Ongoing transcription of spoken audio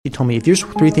told me, if there's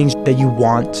 3 things that you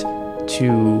want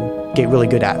to get really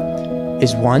good at,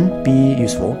 is 1, be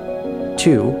useful,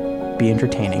 2, be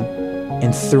entertaining,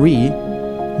 and 3,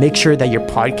 make sure that your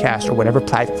podcast or whatever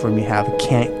platform you have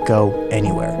can't go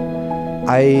anywhere.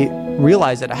 I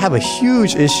realized that I have a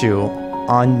huge issue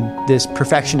on this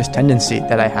perfectionist tendency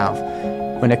that I have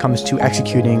when it comes to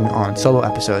executing on solo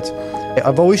episodes.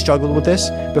 I've always struggled with this.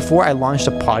 Before I launched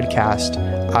a podcast,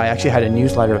 I actually had a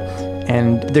newsletter,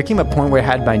 and there came a point where I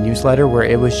had my newsletter where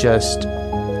it was just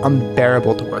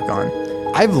unbearable to work on.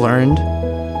 I've learned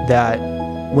that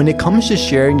when it comes to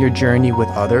sharing your journey with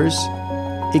others,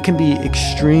 it can be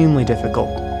extremely difficult,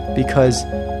 because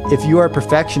if you are a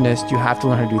perfectionist, you have to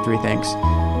learn how to do 3 things.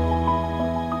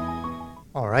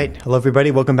 All right. Hello, everybody.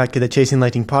 Welcome back to the Chasing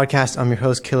Lightning podcast. I'm your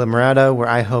host, Caleb Murata, where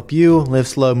I help you live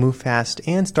slow, move fast,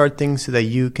 and start things so that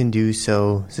you can do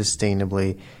so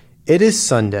sustainably. It is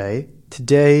Sunday.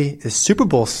 Today is Super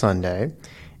Bowl Sunday,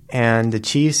 and the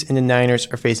Chiefs and the Niners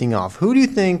are facing off. Who do you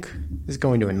think is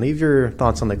going to win? Leave your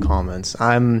thoughts on the comments.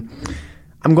 I'm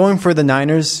going for the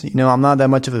Niners. You know, I'm not that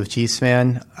much of a Chiefs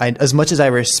fan. As much as I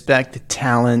respect the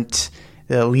talent,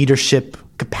 the leadership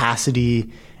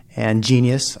capacity, and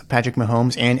genius of Patrick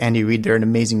Mahomes and Andy Reid, they're an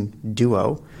amazing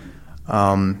duo.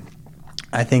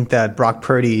 I think that Brock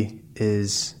Purdy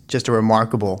is just a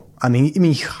remarkable. I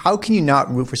mean, how can you not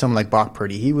root for someone like Brock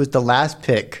Purdy? He was the last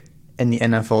pick in the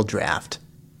NFL draft,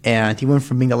 and he went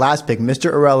from being the last pick,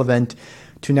 Mr. Irrelevant,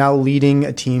 to now leading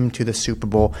a team to the Super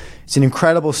Bowl. It's an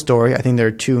incredible story. I think there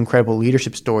are 2 incredible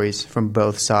leadership stories from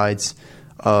both sides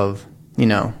of,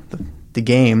 the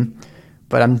game.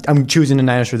 But I'm choosing the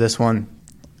Niners for this one.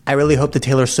 I really hope that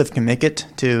Taylor Swift can make it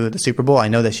to the Super Bowl. I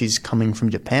know that she's coming from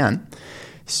Japan.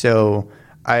 So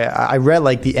I read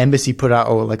like the embassy put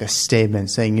out like a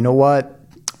statement saying, you know what?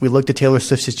 We looked at Taylor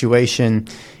Swift's situation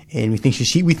and we think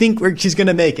she's going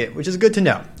to make it, which is good to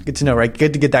know. Good to know, right?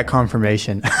 Good to get that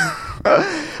confirmation.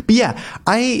 But yeah,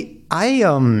 I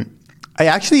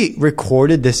actually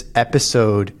recorded this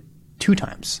episode 2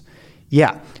 times.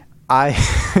 Yeah, oh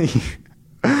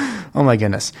my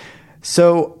goodness.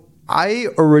 So I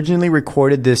originally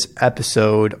recorded this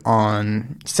episode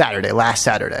on last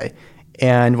Saturday.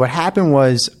 And what happened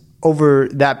was, over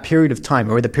that period of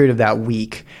time, over the period of that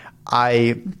week,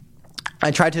 I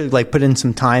tried to put in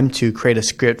some time to create a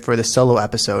script for the solo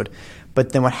episode.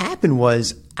 But then what happened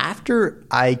was, after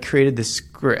I created the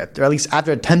script, or at least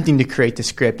after attempting to create the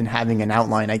script and having an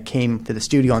outline, I came to the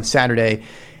studio on Saturday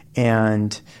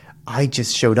and I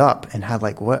just showed up and had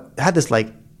this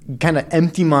kind of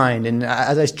empty mind. And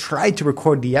as I tried to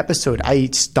record the episode, I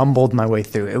stumbled my way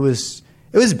through. It was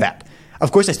bad.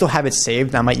 Of course, I still have it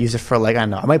saved. I might use it for I don't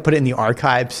know. I might put it in the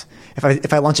archives.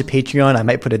 If I launch a Patreon, I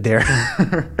might put it there.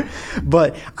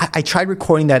 But I tried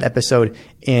recording that episode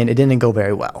and it didn't go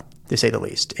very well, to say the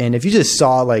least. And if you just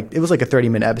saw it was like a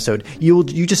 30-minute episode,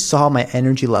 you just saw my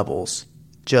energy levels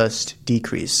just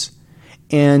decrease.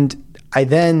 And I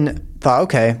then thought,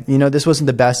 okay, this wasn't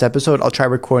the best episode. I'll try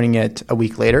recording it a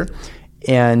week later.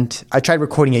 And I tried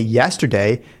recording it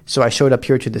yesterday. So I showed up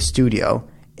here to the studio.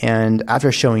 And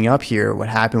after showing up here, what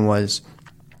happened was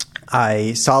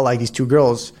I saw these 2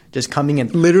 girls just coming in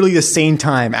literally the same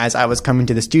time as I was coming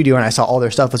to the studio, and I saw all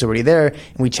their stuff was already there,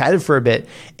 and we chatted for a bit.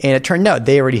 And it turned out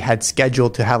they already had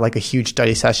scheduled to have a huge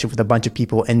study session with a bunch of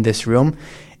people in this room.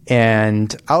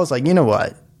 And I was like, you know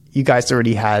what? You guys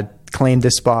already had claimed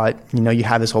this spot. You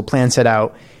have this whole plan set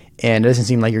out, and it doesn't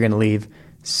seem like you're going to leave.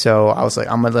 So I was like,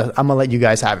 I'm gonna let you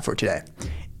guys have it for today.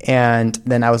 And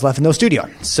then I was left in no studio.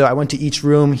 So I went to each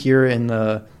room here in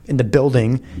the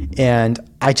building, and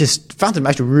I just found them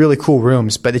actually really cool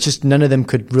rooms, but it's just none of them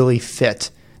could really fit.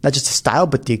 Not just the style,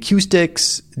 but the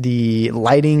acoustics, the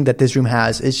lighting that this room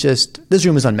has. This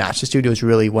room is unmatched. The studio is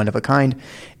really one of a kind.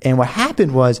 And what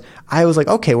happened was I was like,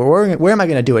 okay, well, where am I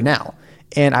going to do it now?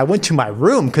 And I went to my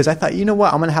room because I thought, you know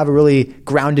what, I'm going to have a really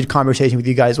grounded conversation with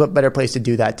you guys. What better place to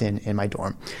do that than in my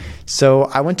dorm? So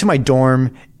I went to my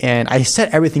dorm and I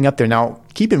set everything up there. Now,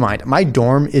 keep in mind, my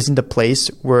dorm isn't a place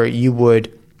where you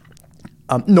would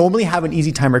normally have an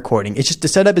easy time recording. It's just the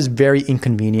setup is very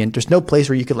inconvenient. There's no place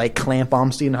where you could clamp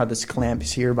on. So you know how this clamp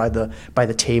is here by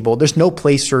the table. There's no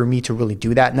place for me to really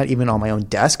do that, not even on my own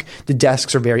desk. The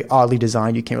desks are very oddly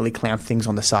designed. You can't really clamp things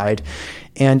on the side.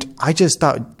 And I just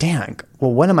thought, dang,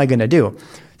 well, what am I going to do?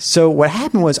 So what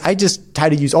happened was I just tried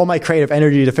to use all my creative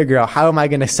energy to figure out how am I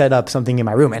going to set up something in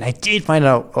my room. And I did find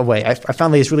out a way. I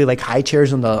found these really like high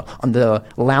chairs on the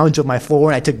lounge of my floor.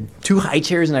 And I took 2 high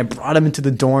chairs and I brought them into the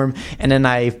dorm. And then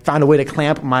I found a way to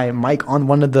clamp my mic on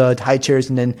one of the high chairs.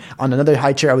 And then on another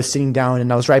high chair, I was sitting down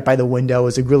and I was right by the window. It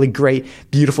was a really great,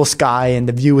 beautiful sky and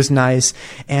the view was nice.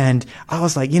 And I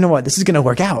was like, you know what? This is going to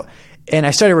work out. And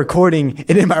I started recording,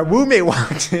 and then my roommate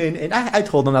walked in, and I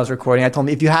told him I was recording. I told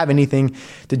him, if you have anything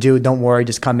to do, don't worry,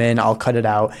 just come in, I'll cut it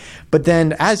out. But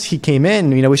then as he came in,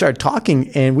 we started talking,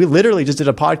 and we literally just did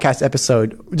a podcast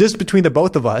episode just between the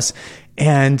both of us.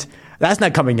 And that's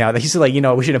not coming out. He said, like,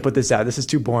 we shouldn't put this out. This is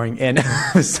too boring. And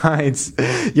besides,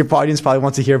 your audience probably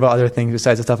wants to hear about other things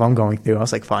besides the stuff I'm going through. I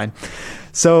was like, fine.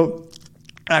 So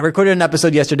I recorded an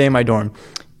episode yesterday in my dorm.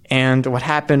 And what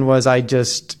happened was I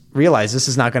just realized this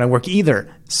is not going to work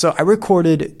either. So I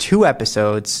recorded 2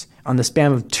 episodes on the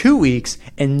span of 2 weeks,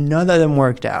 and none of them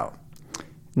worked out.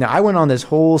 Now, I went on this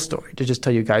whole story to just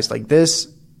tell you guys, like, this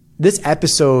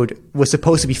episode was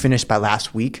supposed to be finished by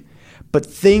last week, but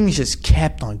things just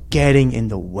kept on getting in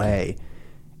the way.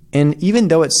 And even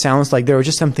though it sounds like there were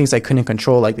just some things I couldn't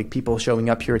control, like people showing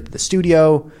up here at the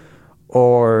studio,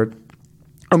 or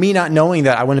me not knowing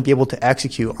that I wouldn't be able to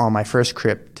execute on my first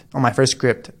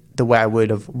script the way I would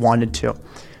have wanted to,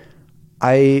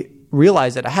 I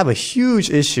realized that I have a huge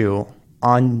issue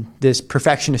on this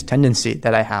perfectionist tendency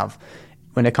that I have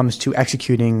when it comes to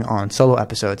executing on solo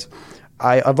episodes.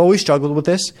 I've always struggled with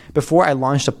this. Before I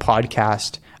launched a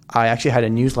podcast, I actually had a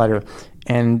newsletter,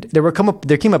 and there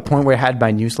came a point where I had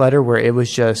my newsletter where it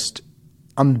was just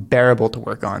unbearable to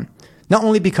work on. Not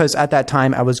only because at that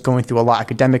time I was going through a lot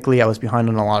academically, I was behind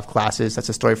on a lot of classes. That's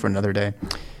a story for another day.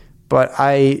 But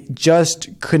I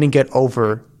just couldn't get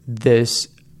over this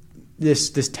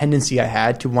tendency I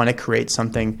had to want to create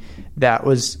something that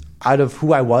was out of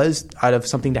who I was, out of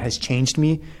something that has changed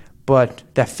me, but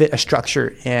that fit a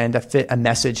structure and that fit a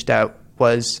message that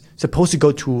was supposed to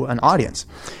go to an audience.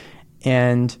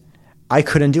 And I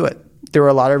couldn't do it. There were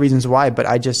a lot of reasons why, but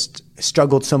I just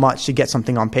struggled so much to get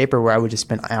something on paper where I would just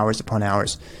spend hours upon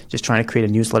hours just trying to create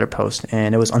a newsletter post,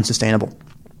 and it was unsustainable.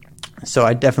 So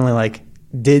I definitely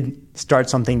did start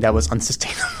something that was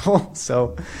unsustainable.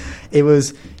 So it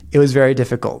was very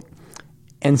difficult.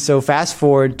 And so fast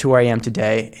forward to where I am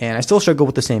today, and I still struggle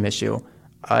with the same issue.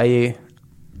 I've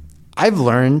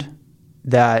learned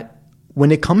that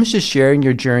when it comes to sharing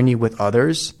your journey with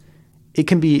others, it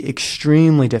can be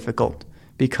extremely difficult,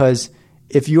 because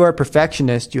if you are a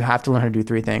perfectionist, you have to learn how to do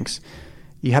 3 things.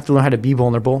 You have to learn how to be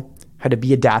vulnerable, how to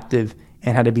be adaptive,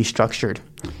 and how to be structured.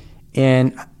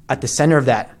 And at the center of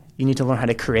that, you need to learn how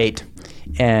to create.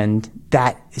 And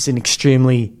that is an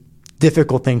extremely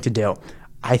difficult thing to do.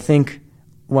 I think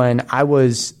when I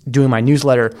was doing my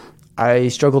newsletter, I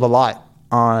struggled a lot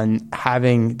on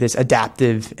having this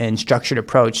adaptive and structured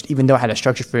approach. Even though I had a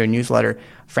structure for a newsletter,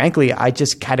 frankly, I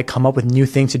just had to come up with new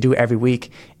things to do every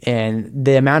week. And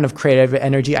the amount of creative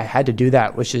energy I had to do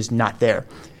that was just not there.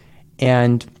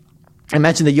 And I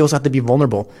mentioned that you also have to be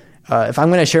vulnerable. If I'm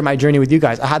going to share my journey with you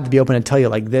guys, I have to be open and tell you,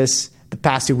 the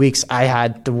past 2 weeks, I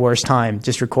had the worst time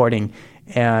just recording.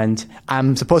 And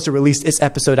I'm supposed to release this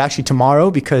episode actually tomorrow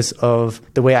because of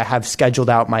the way I have scheduled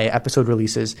out my episode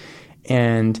releases.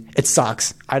 And it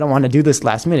sucks. I don't want to do this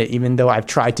last minute, even though I've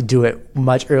tried to do it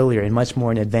much earlier and much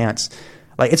more in advance.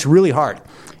 It's really hard.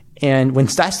 And when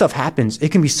that stuff happens,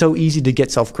 it can be so easy to get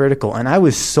self-critical. And I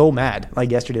was so mad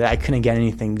yesterday that I couldn't get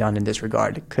anything done in this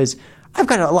regard, because I've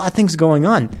got a lot of things going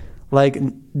on.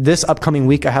 This upcoming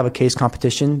week, I have a case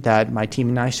competition that my team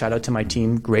and I, shout out to my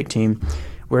team, great team.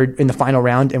 We're in the final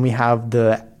round, and we have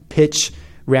the pitch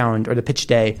round, or the pitch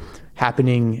day,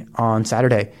 happening on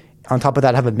Saturday. On top of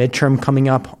that, I have a midterm coming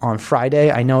up on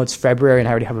Friday. I know it's February and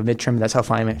I already have a midterm. That's how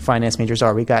finance majors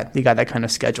are. We got that kind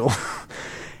of schedule.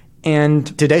 And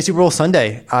today's Super Bowl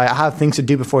Sunday. I have things to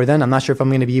do before then. I'm not sure if I'm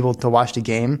going to be able to watch the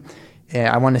game.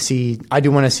 I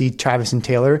do want to see Travis and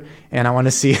Taylor, and I want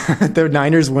to see the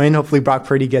Niners win. Hopefully Brock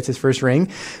Purdy gets his first ring.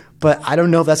 But I don't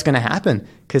know if that's going to happen,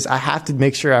 because I have to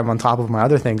make sure I'm on top of my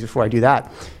other things before I do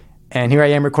that. And here I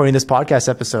am recording this podcast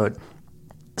episode.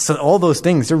 So all those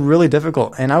things, they're really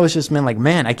difficult. And I was just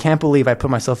I can't believe I put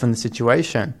myself in this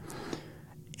situation.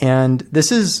 And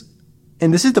this is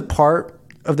the part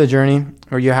of the journey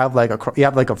where you have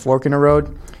a fork in the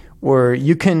road, where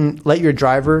you can let your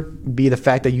driver be the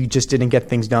fact that you just didn't get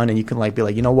things done, and you can be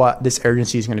like, you know what, this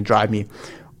urgency is going to drive me.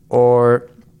 Or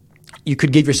you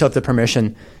could give yourself the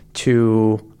permission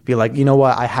to be like, you know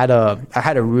what, I had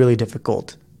a really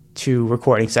difficult 2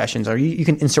 recording sessions, or you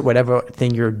can insert whatever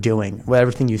thing you're doing,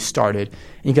 whatever thing you started.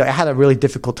 And you go, I had a really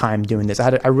difficult time doing this.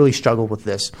 I really struggled with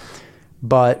this.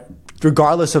 But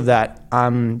regardless of that,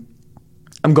 I'm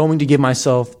going to give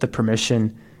myself the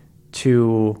permission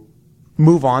to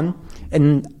move on.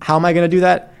 And how am I going to do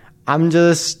that? I'm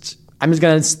just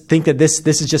going to think that this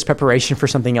is just preparation for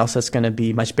something else that's going to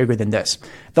be much bigger than this.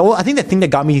 I think the thing that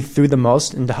got me through the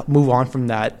most and to move on from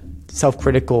that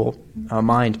self-critical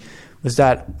mind was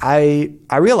that I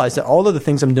realized that all of the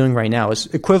things I'm doing right now is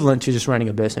equivalent to just running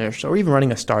a business or even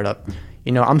running a startup.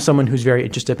 I'm someone who's very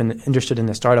interested in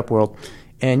the startup world.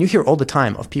 And you hear all the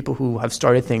time of people who have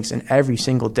started things, and every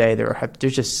single day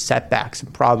there's just setbacks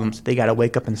and problems that they got to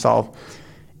wake up and solve.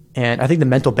 And I think the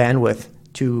mental bandwidth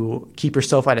to keep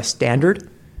yourself at a standard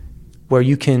where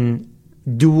you can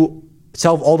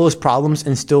solve all those problems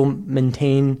and still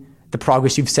maintain the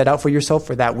progress you've set out for yourself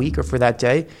for that week or for that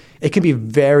day, it can be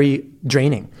very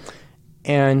draining.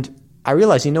 And I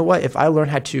realized, you know what, if I learn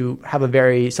how to have a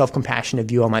very self-compassionate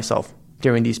view on myself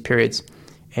during these periods,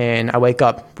 and I wake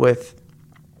up with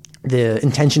the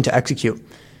intention to execute,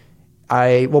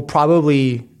 I will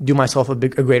probably do myself a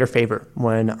greater favor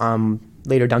when I'm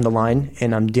later down the line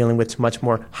and I'm dealing with much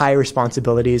more higher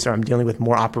responsibilities, or I'm dealing with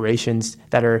more operations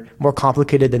that are more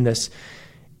complicated than this.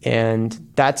 And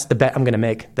that's the bet I'm going to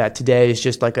make, that today is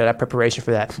just like a preparation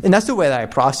for that. And that's the way that I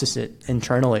process it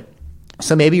internally.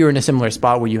 So maybe you're in a similar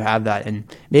spot where you have that, and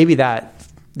maybe that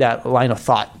line of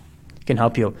thought can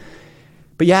help you.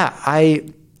 But yeah, I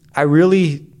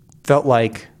really felt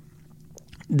like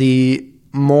the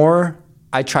more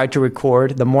I tried to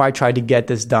record, the more I tried to get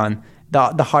this done,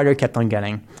 the harder it kept on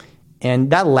getting. And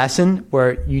that lesson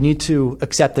where you need to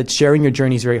accept that sharing your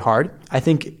journey is very hard. I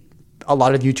think a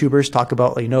lot of YouTubers talk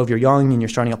about, if you're young and you're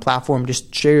starting a platform,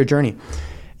 just share your journey.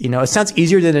 It sounds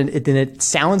easier than it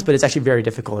sounds, but it's actually very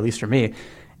difficult, at least for me.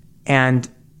 And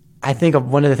I think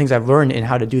one of the things I've learned in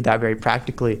how to do that very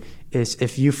practically is,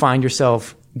 if you find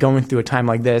yourself going through a time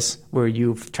like this where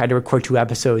you've tried to record 2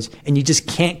 episodes and you just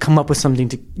can't come up with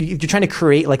something you're trying to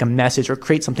create like a message or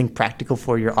create something practical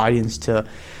for your audience to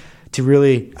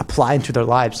really apply into their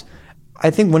lives.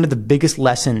 I think one of the biggest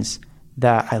lessons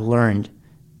that I learned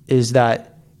is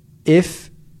that if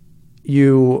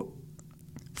you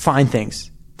find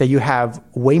things that you have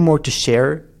way more to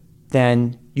share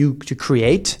than you to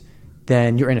create,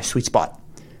 then you're in a sweet spot,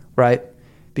 right?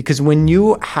 Because when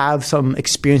you have some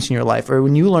experience in your life, or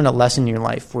when you learn a lesson in your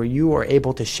life where you are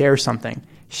able to share something,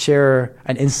 share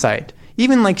an insight,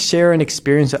 even like share an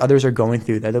experience that others are going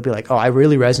through, that they'll be like, oh, I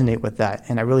really resonate with that.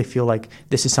 And I really feel like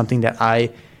this is something that I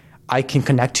can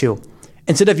connect to.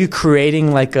 Instead of you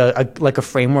creating like a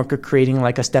framework or creating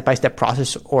like a step-by-step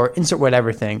process or insert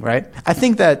whatever thing, right? I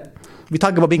think that we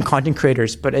talk about being content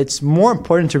creators, but it's more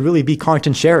important to really be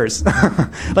content sharers.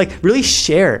 Like really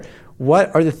share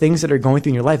what are the things that are going through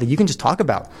in your life that you can just talk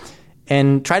about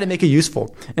and try to make it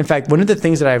useful. In fact, one of the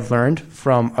things that I've learned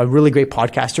from a really great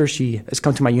podcaster, she has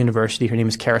come to my university. Her name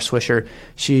is Kara Swisher.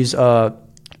 She's the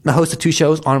host of 2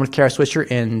 shows, On with Kara Swisher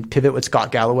and Pivot with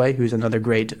Scott Galloway, who's another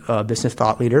great business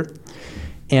thought leader.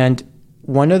 And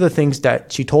one of the things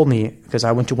that she told me, because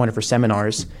I went to one of her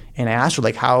seminars and I asked her,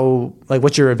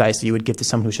 what's your advice that you would give to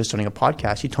someone who's just starting a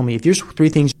podcast? She told me, if there's 3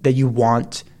 things that you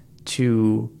want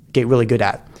to get really good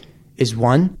at, is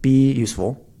 1, be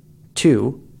useful,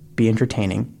 2, be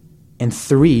entertaining, and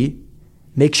 3,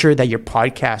 make sure that your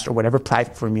podcast or whatever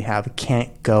platform you have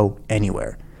can't go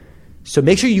anywhere. So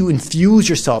make sure you infuse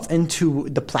yourself into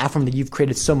the platform that you've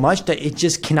created so much that it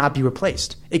just cannot be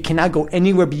replaced. It cannot go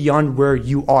anywhere beyond where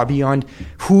you are, beyond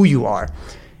who you are.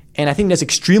 And I think that's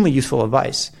extremely useful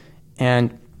advice.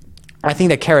 And I think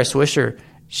that Kara Swisher,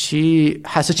 she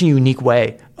has such a unique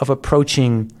way of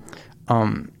approaching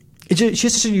she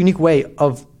has such a unique way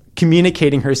of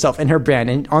communicating herself and her brand.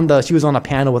 And she was on a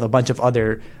panel with a bunch of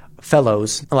other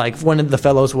fellows. Like one of the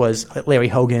fellows was Larry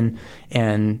Hogan,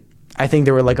 and I think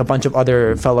there were like a bunch of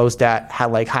other fellows that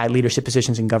had like high leadership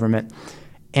positions in government.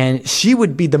 And she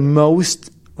would be the most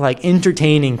like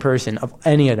entertaining person of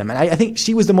any of them. And I think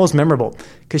she was the most memorable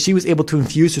because she was able to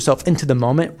infuse herself into the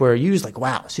moment where you was like,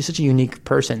 wow, she's such a unique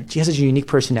person. She has such a unique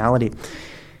personality.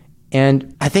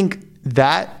 And I think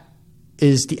that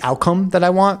is the outcome that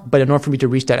I want. But in order for me to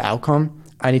reach that outcome,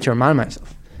 I need to remind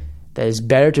myself that it's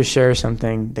better to share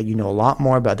something that you know a lot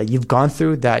more about, that you've gone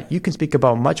through, that you can speak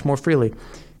about much more freely,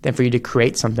 than for you to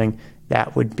create something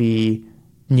that would be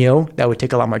new, that would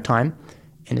take a lot more time.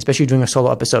 And especially doing a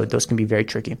solo episode, those can be very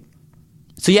tricky.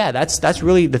 So yeah, that's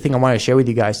really the thing I wanted to share with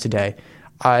you guys today.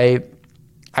 I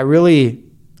really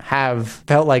have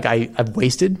felt like I've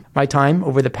wasted my time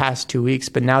over the past 2 weeks,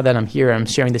 but now that I'm here, I'm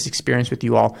sharing this experience with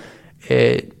you all.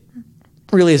 It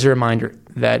really is a reminder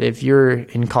that if you're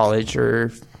in college or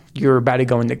if you're about to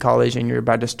go into college and you're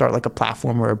about to start like a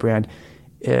platform or a brand,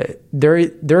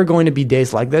 There are going to be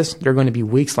days like this. There are going to be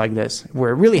weeks like this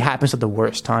where it really happens at the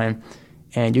worst time,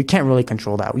 and you can't really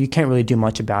control that. You can't really do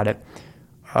much about it.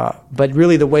 But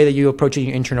really, the way that you approach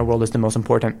your internal world is the most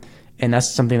important, and that's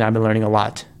something that I've been learning a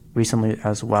lot recently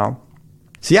as well.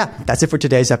 So yeah, that's it for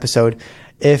today's episode.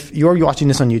 If you're watching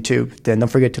this on YouTube, then don't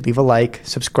forget to leave a like,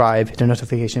 subscribe, hit the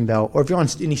notification bell, or if you're on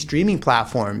any streaming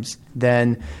platforms,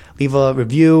 then leave a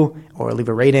review or leave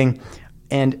a rating.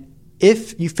 And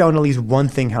if you found at least one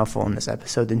thing helpful in this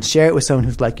episode, then share it with someone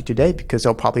who's like you today, because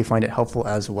they'll probably find it helpful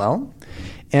as well.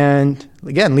 And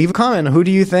again, leave a comment. Who do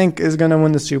you think is going to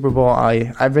win the Super Bowl?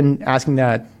 I've been asking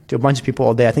that to a bunch of people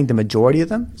all day. I think the majority of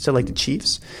them said like the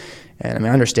Chiefs. And I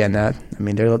mean, I understand that. I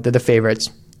mean, they're the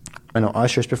favorites. I know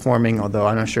Usher's performing, although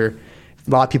I'm not sure if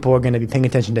a lot of people are going to be paying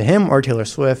attention to him or Taylor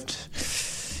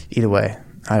Swift. Either way,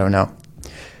 I don't know.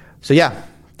 So yeah,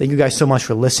 thank you guys so much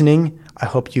for listening. I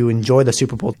hope you enjoy the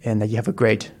Super Bowl and that you have a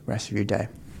great rest of your day.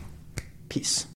 Peace.